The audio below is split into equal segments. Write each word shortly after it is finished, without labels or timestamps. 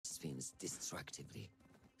destructively.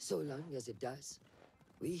 So long as it does,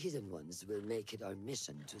 we hidden ones will make it our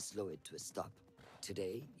mission to slow it to a stop.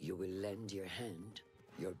 Today, you will lend your hand,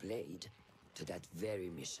 your blade, to that very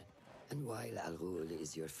mission. And while Al Ghul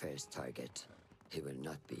is your first target, he will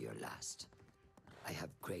not be your last. I have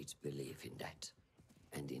great belief in that,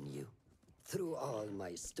 and in you. Through all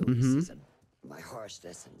my stoicism, my harsh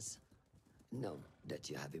lessons, know that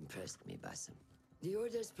you have impressed me, Basim. The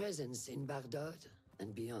Order's presence in Baghdad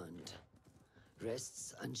and beyond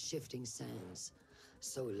rests on shifting sands,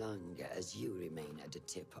 so long as you remain at the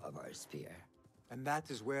tip of our spear. And that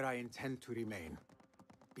is where I intend to remain.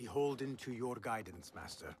 Beholden to your guidance,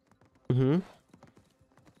 Master.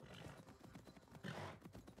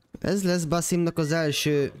 Ez lesz Basimnak az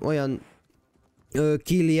első olyan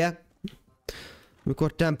killje,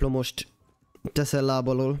 mikor templomost teszel láb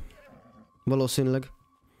alól. Valószínűleg.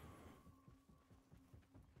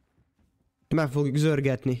 Meg fogjuk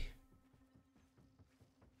zörgetni.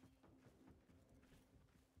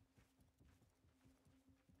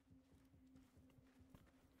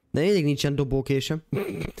 De mindig nincsen dobókésem.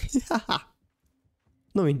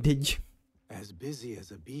 Na mindegy. As busy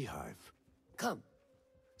as a beehive. Come,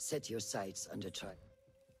 set your sights under trial.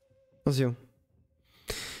 Az jó.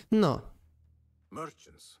 Na.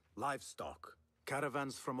 Merchants, livestock,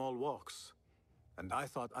 caravans from all walks. And I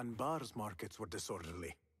thought Anbar's markets were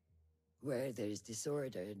disorderly. Where there is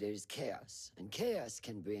disorder, there is chaos, and chaos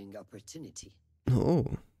can bring opportunity. Oh.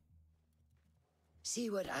 See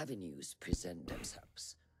what avenues present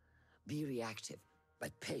themselves. Be reactive,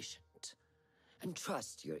 but patient, and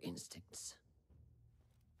trust your instincts.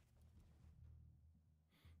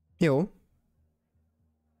 Jó.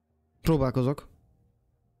 Próbálkozok.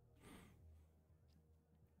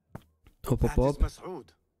 Hopp, hopp,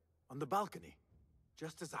 hopp. On the balcony,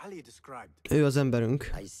 just as Ali described. Ő az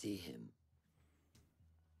emberünk. I see him.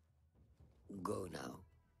 Go now.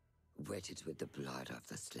 Wet it with the blood of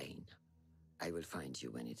the slain. I will find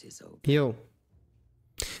you when it is over. Jó.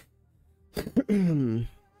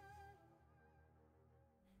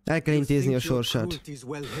 El kell intézni a sorsát.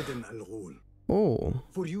 Ó,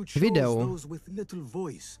 videó.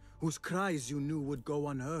 Whose cries you knew would go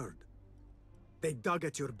unheard. They dug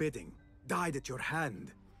at your bidding, died at your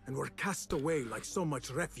hand, and were cast away like so much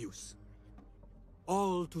refuse.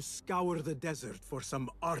 All to scour the desert for some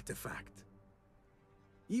artifact.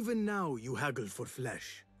 Even now you haggle for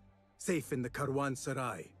flesh, safe in the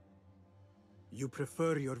Karwansarai. You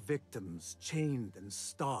prefer your victims chained and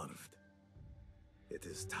starved. It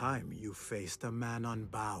is time you faced a man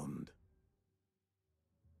unbound.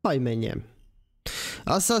 Haj menjem.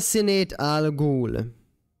 Assassinate Al Ghul.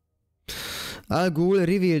 Al Ghul,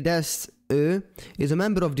 revealed as ő is a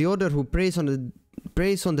member of the Order who preys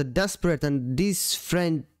on the desperate and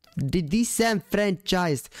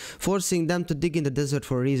disenfranchised, forcing them to dig in the desert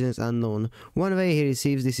for reasons unknown. One way he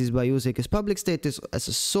receives this is by using his public status as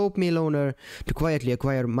a soap mill owner to quietly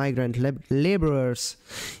acquire migrant laborers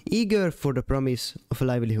eager for the promise of a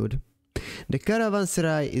livelihood. The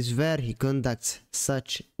caravanserai is where he conducts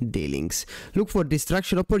such dealings. Look for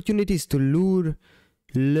distraction opportunities to lure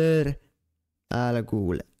Al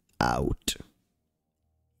Ghul out.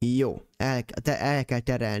 Jó, el kell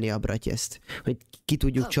terelni a bratyeszt, hogy ki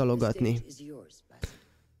tudjuk csalogatni.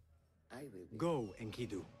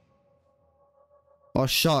 A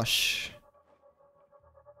sas.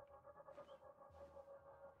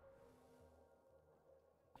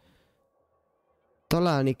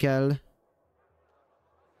 Találni kell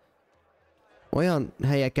olyan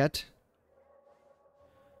helyeket,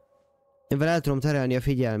 amivel el tudom terelni a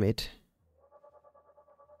figyelmét.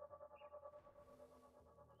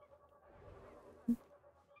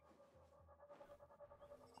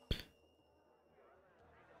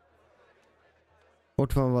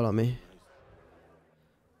 Ott van valami.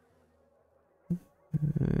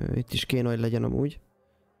 Itt is kéne, hogy legyen amúgy.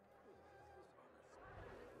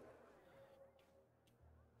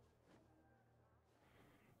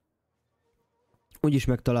 Úgyis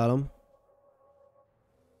megtalálom.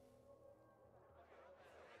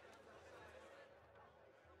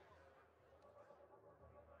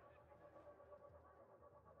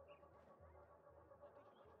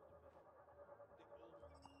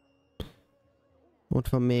 Ott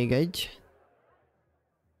van még egy.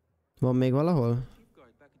 Van még valahol?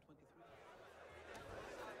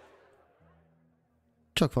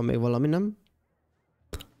 Csak van még valami, nem?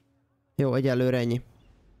 Jó, egyelőre ennyi.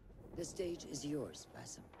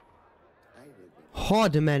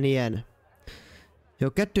 Hadd menjen!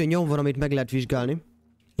 Jó, 2 nyom van, amit meg lehet vizsgálni.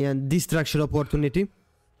 Ilyen distraction opportunity.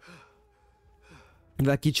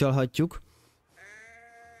 Mivel kicsalhatjuk.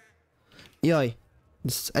 Jaj.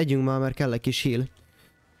 Ezt együnk már, mert kell egy kis heal.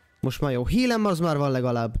 Most már jó. Healem az már van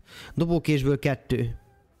legalább. Dobókésből 2.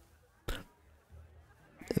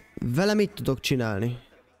 Vele mit tudok csinálni?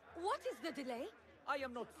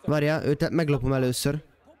 Várjál, őt meglopom először.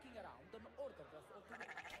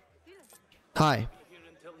 Hi.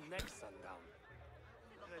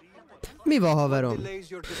 Mi van, haverom?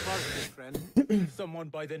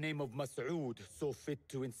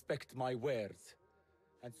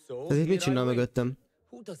 Ez itt mit csinál mögöttem?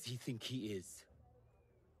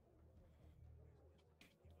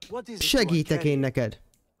 Segítek én neked.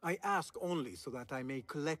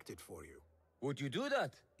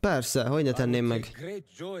 Persze, hogy ne tenném meg.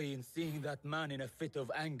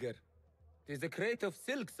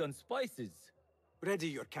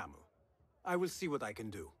 Ready your camel. I will see what I can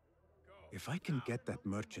do. If I can get that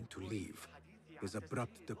merchant to leave, his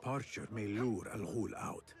abrupt departure may lure Al-Ghul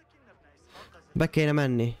out. Be kéne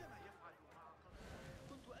menni.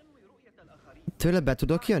 Tőle be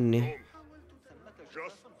tudok jönni?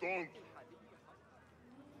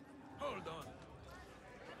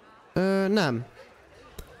 Nem.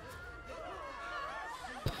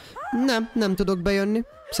 Nem tudok bejönni,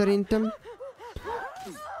 szerintem.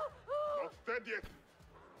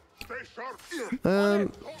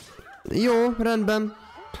 Jó, rendben.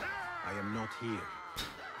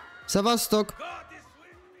 Szevasztok!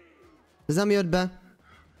 Ez nem jött be.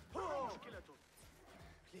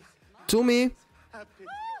 Cumi!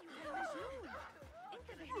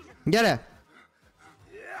 Gyere!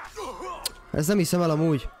 Ez nem hiszem el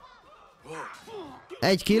amúgy.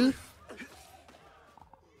 1 kill.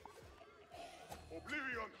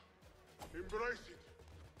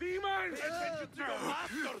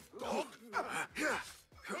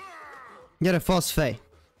 Gyere, faszfej!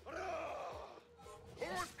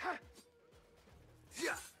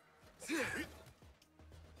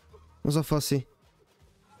 Az a faszi.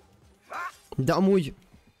 De amúgy...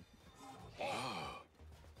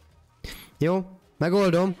 Jó,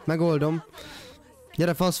 megoldom.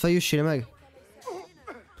 Gyere, faszfej, üssére meg!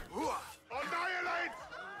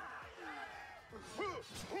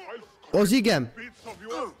 Az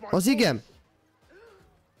igen!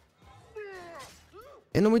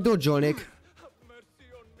 Én amúgy dodge-olnék.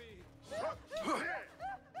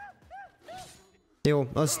 Jó,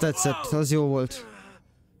 az tetszett, az jó volt.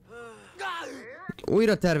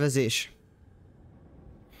 Újra tervezés.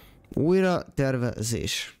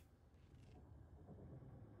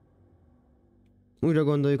 Újra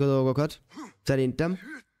gondoljuk a dolgokat. Szerintem.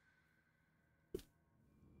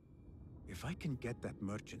 If I can get that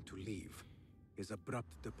merchant to leave, his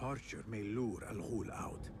abrupt departure may lure Al-Ghul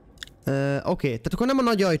out. Oké, tehát akkor nem a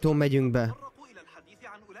nagy ajtón megyünk be.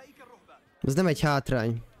 Ez nem egy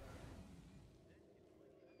hátrány.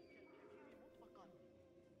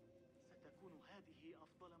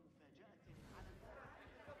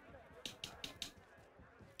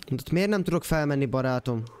 Miért nem tudok felmenni,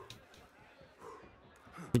 barátom?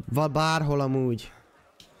 Bárhol amúgy.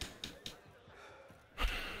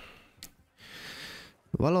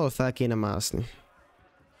 Valahol fel kéne mászni.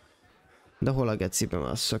 De hol a gecibe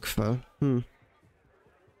másszak fel?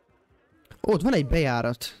 Ott van egy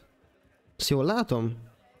bejárat. Ezt jól látom?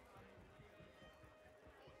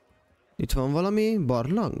 Itt van valami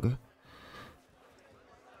barlang?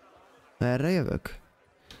 Erre jövök?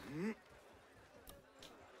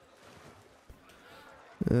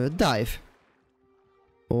 Dive.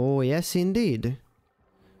 Oh, yes indeed.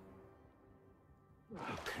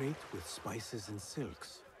 A crate with spices and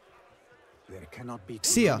silks. There cannot be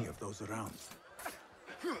Szia! many of those around.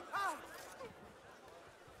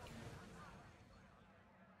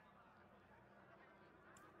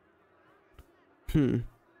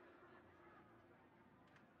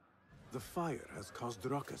 The fire has caused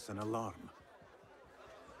ruckus and alarm.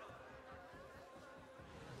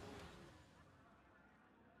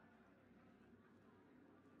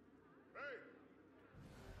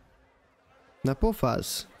 Ne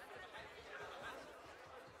pofázz!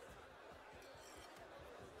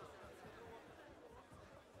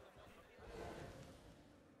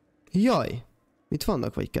 Jaj! Itt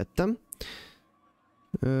vannak vagy ketten.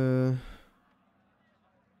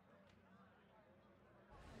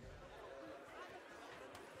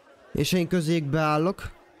 És én közéjük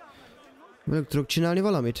beállok. Meg tudok csinálni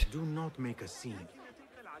valamit? Do not make a scene.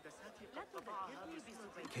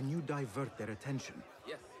 Can you divert their attention?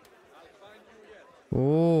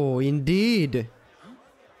 Oh, indeed!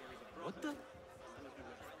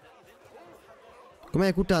 Akkor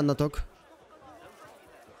megyek utánatok.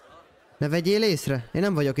 Ne vegyél észre, én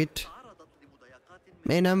nem vagyok itt.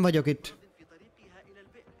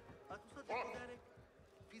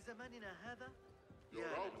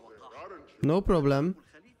 No problem.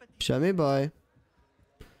 Semmi baj.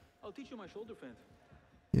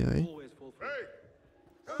 Jaj.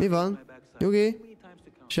 Mi van? Nyugi?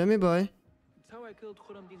 Semmi baj?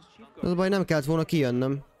 Az a baj, nem kellett volna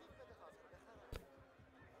kijönnöm.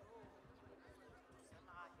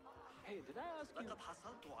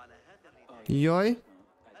 Jaj.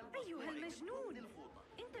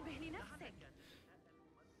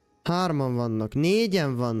 3-an vannak,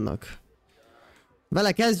 4-en vannak.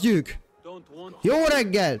 Vele kezdjük! Jó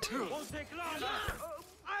reggelt!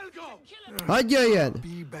 Hadd jöjjön!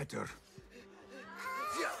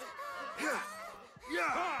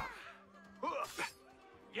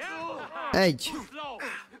 Egy.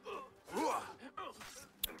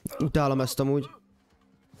 Utálom ezt amúgy.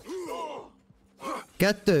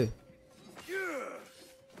 2.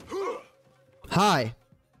 Hi!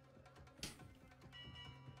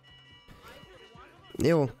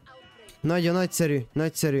 Jó. Nagyon nagyszerű,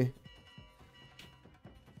 nagyszerű.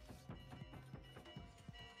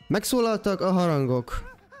 Megszólaltak a harangok.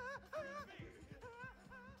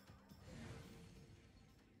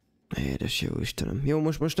 Édes jó Istenem. Jó,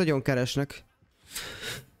 most nagyon keresnek.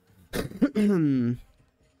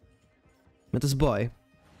 Mert az baj.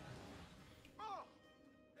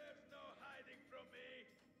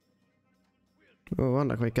 Ó,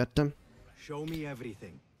 vannak vagy ketten.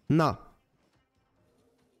 Na.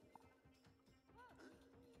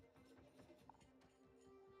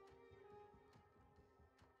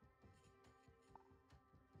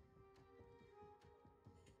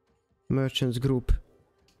 Merchants Group.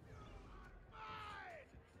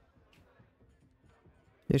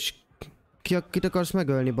 És kit akarsz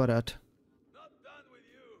megölni, barát?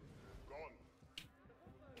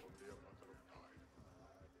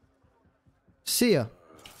 Szia!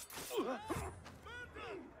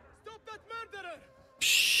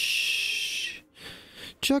 Shhh.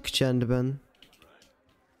 Csak csendben.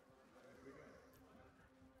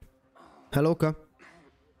 Hellóka!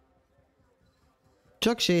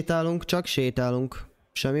 Csak sétálunk, csak sétálunk.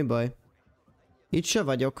 Semmi baj. Itt se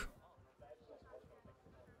vagyok.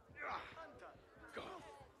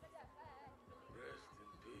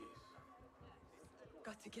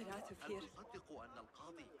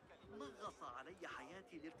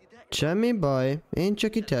 Semmi baj. Én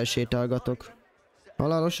csak itt elsétálgatok.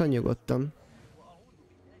 Halálosan nyugodtam.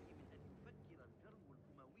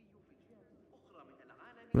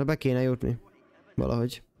 De be kéne jutni.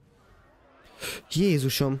 Valahogy.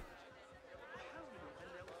 Jézusom!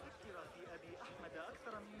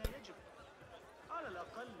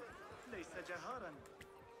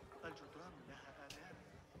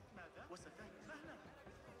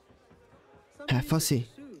 Faszi.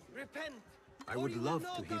 I would love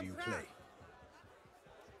to hear you play.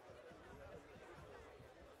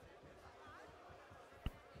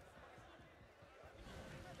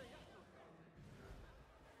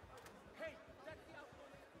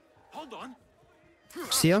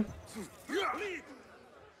 Szia!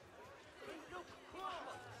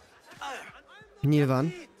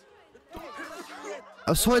 Nyilván.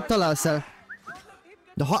 Az hogy találsz el?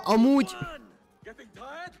 De ha amúgy...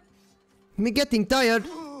 Mi getting tired?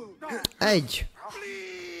 Egy.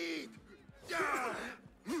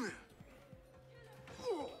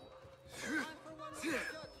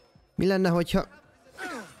 Mi lenne, hogyha...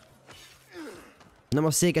 Nem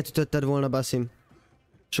a széket ütötted volna, Basim.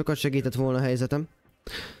 Sokat segített volna a helyzetem.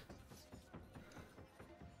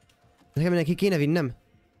 Nekem neki kéne vinnem.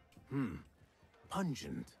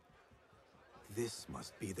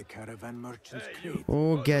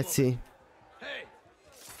 Ó, geci.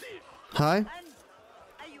 Hi.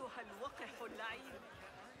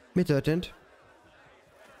 Mi történt?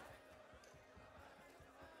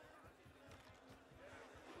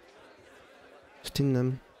 Ezt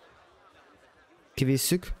innen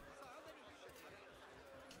kivisszük.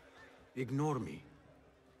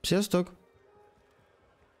 Sziasztok!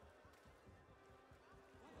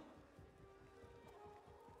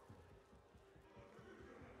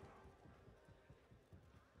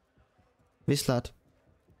 Viszlát!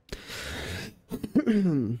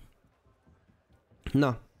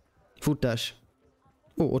 Na, futás.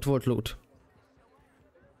 Ó, ott volt loot.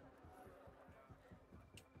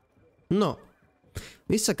 No.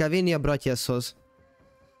 Vissza kell vinni a Bratyeszhoz.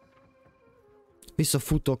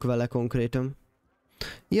 Visszafutok vele konkrétan.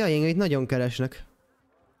 Jaj, engem itt nagyon keresnek.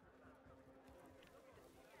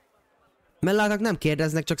 Mellákak nem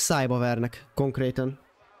kérdeznek, csak szájba vernek. Konkrétan.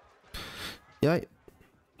 Jaj.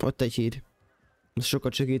 Ott egy híd. Ez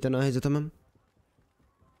sokat segítene a helyzetemem.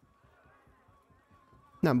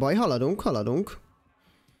 Nem baj, haladunk, haladunk.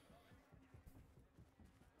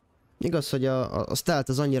 Igaz, hogy a stealth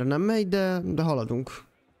az annyira nem megy, de haladunk.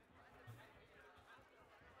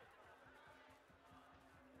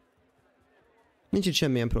 Nincs itt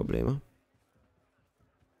semmilyen probléma.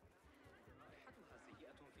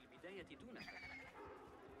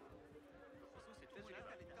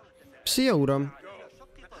 Szia, uram!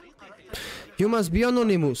 You must be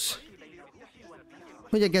anonymous.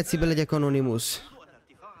 Hogy a gecibe legyek anonymous?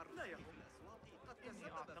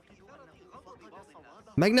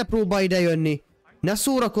 Meg ne próbálj idejönni! Ne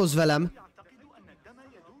szórakozz velem!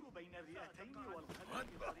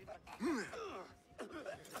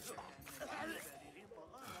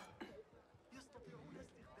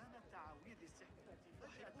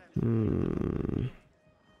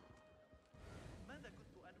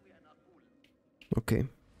 Oké.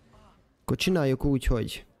 Akkor csináljuk úgy,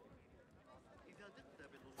 hogy...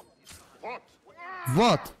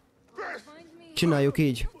 What? Csináljuk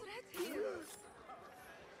így.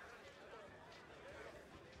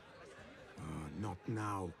 Not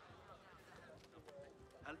now.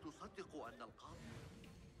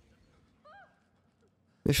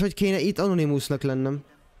 És hogy kéne itt anonymousnak lennem?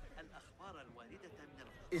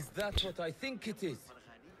 Is that what I think it is?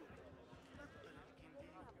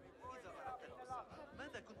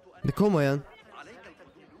 De komolyan?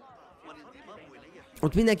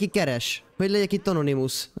 Ott mindenki keres. Hogy legyek itt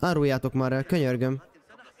anonymous? Áruljátok már el, könyörgöm.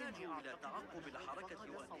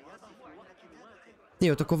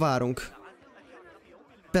 Jó, akkor várunk.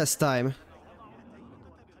 Best time.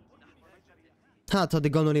 Hát,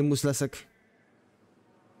 addig anonymous leszek.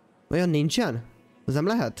 Olyan nincsen? Az nem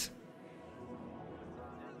lehet?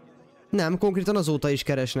 Nem, konkrétan azóta is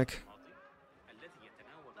keresnek.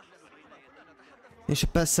 És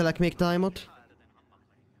passzelek még time-ot?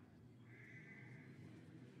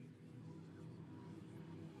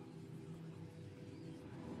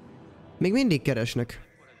 Még mindig keresnek.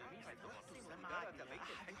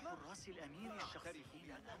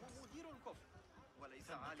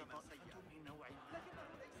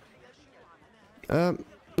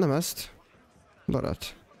 Nem ezt.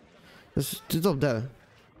 Barát. Ezt dobd el.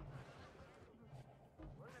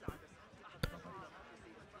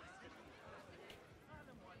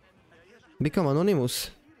 Become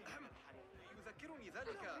anonymous?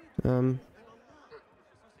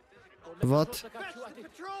 What?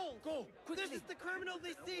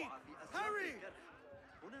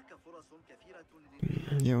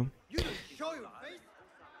 Jó.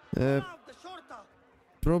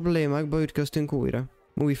 Problémákba ütköztünk újra.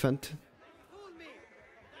 Újfent.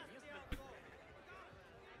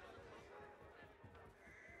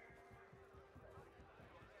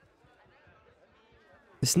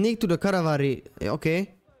 Sneak to the Karavari.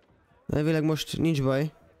 Oké. Elvileg most nincs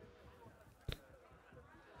baj.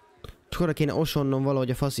 Csak arra kéne osonnom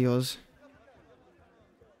valahogy a faszihoz.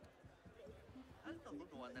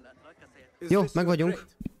 Jó, meg vagyunk.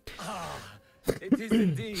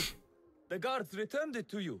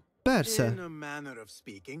 Persze.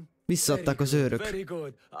 Visszaadták az őrök.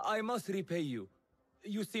 I must repay you.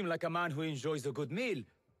 You seem like a man who enjoys a good meal.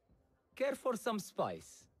 Care for some spice?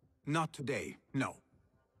 Not today, no.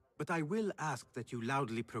 But I will ask that you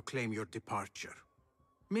loudly proclaim your departure.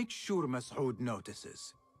 Make sure Mas'ud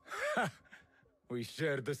notices. We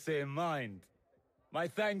share the same mind. My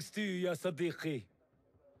thanks to you, ya Sadiqi.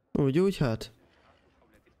 Úgy, hát.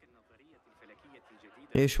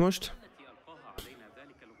 És most?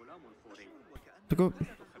 Akkor...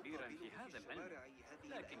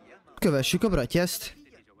 Kövessük a bratyeszt.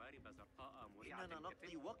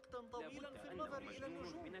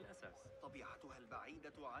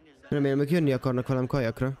 Remélem, ők jönni akarnak velem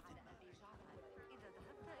kajakra.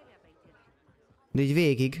 De így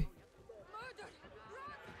végig.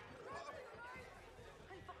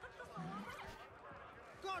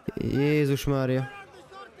 Jézus Mária.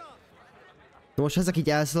 Most ha ezek így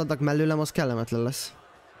elszaladnak mellőlem, az kellemetlen lesz.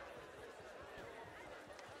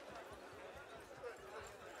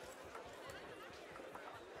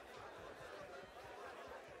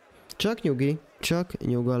 Csak nyugi, csak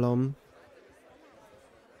nyugalom.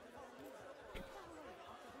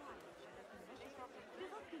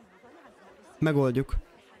 Megoldjuk.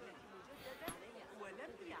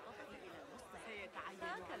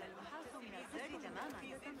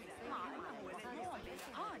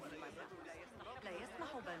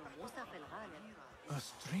 A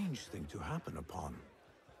strange thing to happen upon.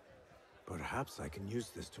 Perhaps I can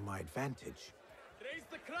use this to my advantage. Raise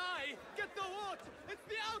the cry! Get the watch! It's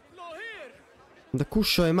the outlaw here! De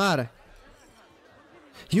kussolj már!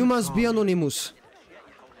 You must be anonymous.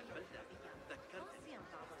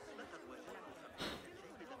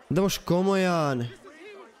 De most komolyan!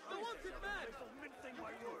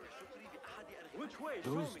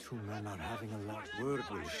 Those two men are having a lot. Word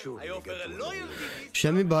will surely get to them.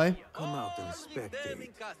 Semmi baj. Come out and spectate,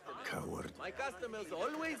 coward. My customers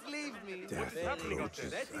always leave me. Death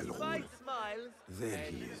approaches alone. There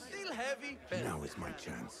he is. Still heavy. Now is my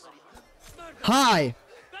chance. Hi!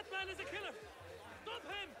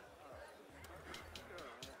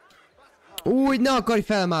 Úgy, ne akarj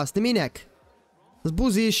felmászni, minek? Az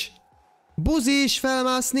buzis. Buzis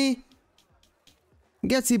felmászni.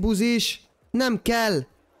 Geci buzis. Nem kell.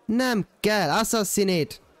 Nem kell.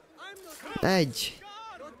 Assassinate. Egy.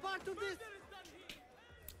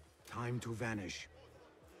 Time to vanish.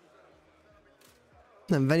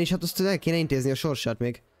 Nem vanish, hát azt el kéne intézni a sorsát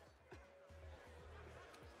még.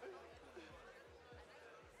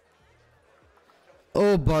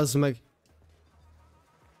 Ó, bazd meg.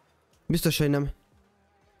 Biztos, hogy nem.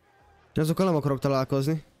 Én azokkal nem akarok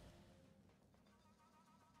találkozni.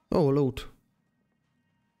 Ó, loot.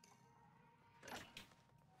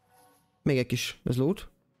 Még egy kis. Ez loot?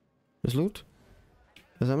 Ez loot?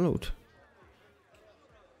 Ez nem loot?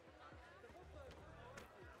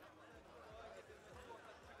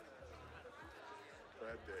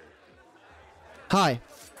 Hi!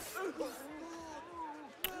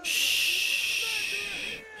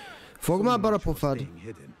 Fogd már bar a pofád!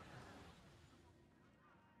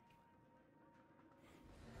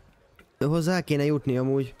 Hozzá kéne jutni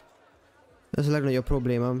amúgy. Ez a legnagyobb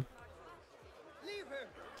problémám.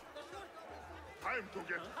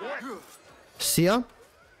 Szia!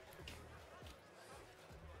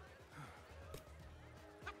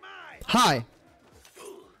 Hi!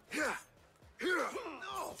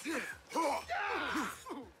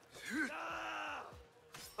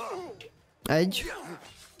 Egy.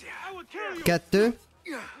 Kettő.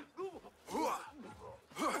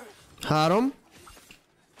 Három.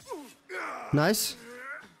 Nice.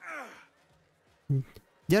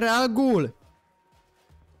 Gyere el, ghoul!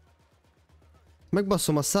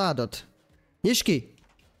 Megbasszom a szádat. Nyisd ki!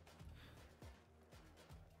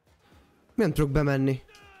 Nem tudok bemenni.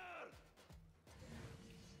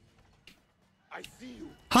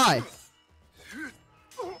 Hi!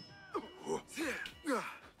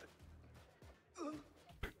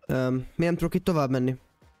 Miért nem tudok itt tovább menni?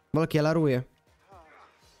 Valaki elárulja?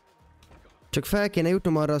 Csak fel kéne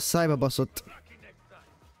jutnom arra a szájba baszott.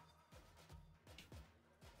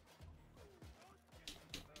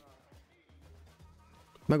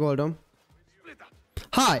 Megoldom.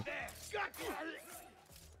 Hi!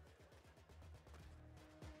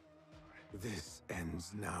 This ends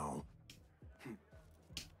now.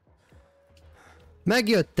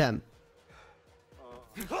 Megjöttem!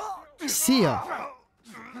 Szia!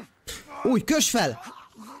 Úgy, kös fel!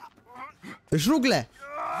 És rúg le!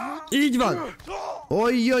 Így van!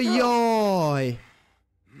 Ojjajjaj!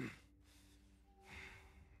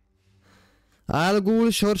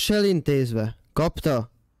 Álgul sors elintézve. Kapta?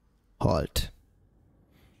 Halt.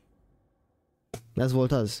 Ez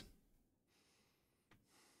volt az.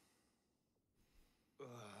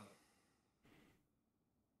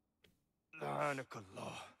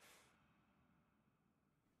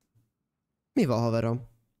 Mi van, haverom?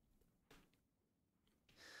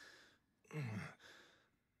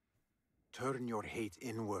 Turn your hate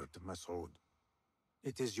inward, Masood.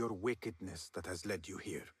 It is your wickedness that has led you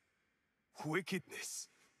here. Wickedness?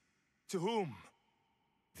 To whom?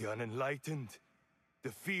 The unenlightened?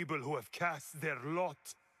 The feeble who have cast their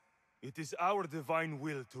lot? It is our divine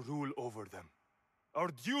will to rule over them.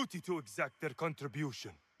 Our duty to exact their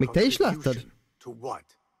contribution. Még te is láttad? To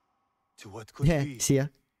what? To what could be.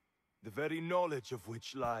 Szia. The very knowledge of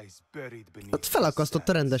which lies buried beneath. Ott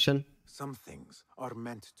felakasztotta rendesen. Some things are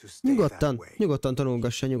meant to stay Nyugodtan, that way. nyugodtan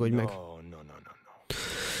tanulgassa, nyugodj meg. No.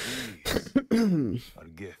 These are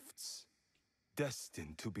gifts,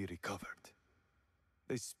 destined to be recovered.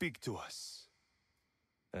 They speak to us,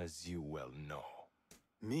 as you well know.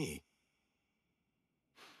 Me?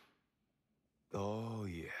 Oh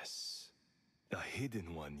yes, a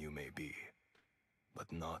hidden one you may be,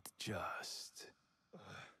 but not just.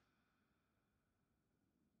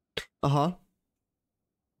 Aha.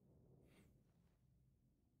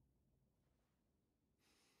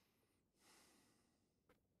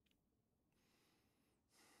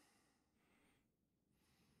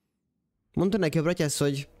 Mondta neki a bratyász,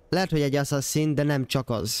 hogy lehet, hogy egy assassin, de nem csak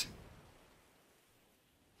az.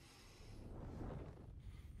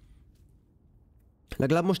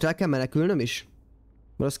 Legalább most el kell menekülnöm is.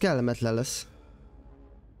 Mert az kellemetlen lesz.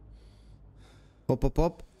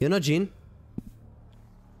 Hop. Jön a Jin.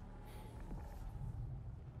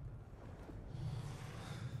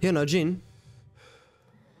 Jön a Jin.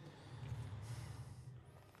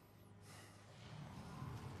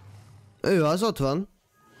 Ő az ott van.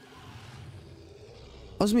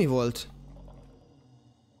 Az mi volt?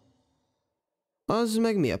 Az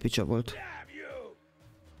meg mi a picsa volt?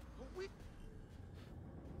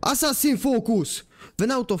 Assassin focus!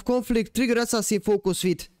 When out of conflict, trigger assassin focus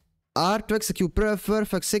with R to execute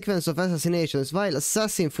perfect sequence of assassinations. While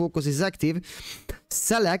assassin focus is active,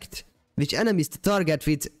 select which enemies to target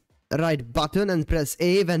with right button and press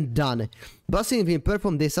A when done. Assassin will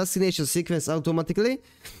perform the assassination sequence automatically.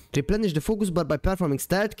 Replenish the focus bar by performing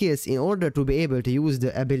stealth kills in order to be able to use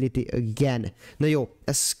the ability again. Na jó,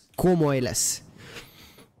 ez komoly lesz.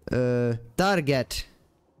 Target.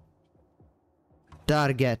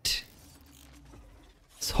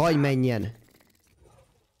 Ez hagy menjen.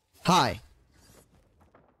 Hi.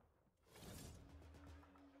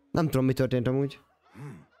 Nem tudom, mi történt amúgy.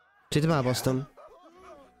 Szerintem elbasztam.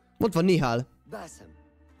 Ott van Nihal. Basim,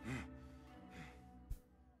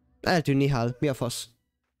 Eltűnt Nihal. Mi a fasz?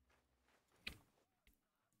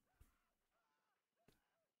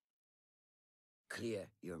 clear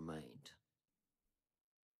your mind.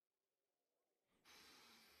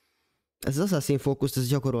 Ez az Assassin fókuszt, ezt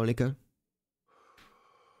gyakorolni kell.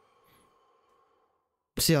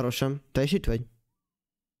 Szia, Rosam. Te is itt vagy?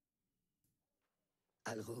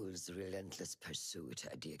 Al-Ghul's relentless pursuit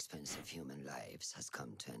at the expense of human lives has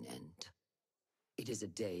come to an end. It is a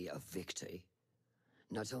day of victory,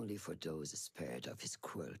 not only for those spared of his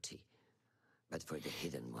cruelty, but for the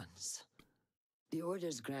hidden ones. The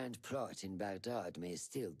Order's grand plot in Baghdad may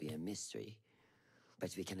still be a mystery,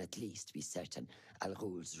 but we can at least be certain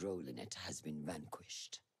Al-Ghul's role in it has been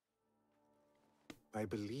vanquished. I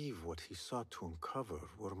believe what he sought to uncover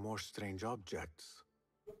were more strange objects,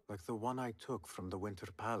 like the one I took from the Winter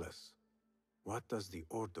Palace. What does the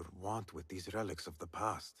Order want with these relics of the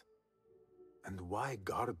past? And why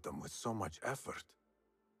guard them with so much effort?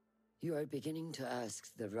 You are beginning to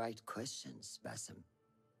ask the right questions, Basim.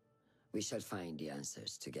 We shall find the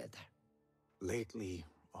answers together. Lately,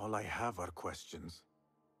 all I have are questions.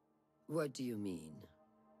 What do you mean?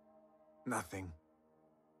 Nothing.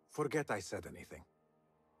 Forget I said anything.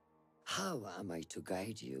 How am I to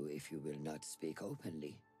guide you if you will not speak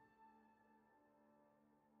openly?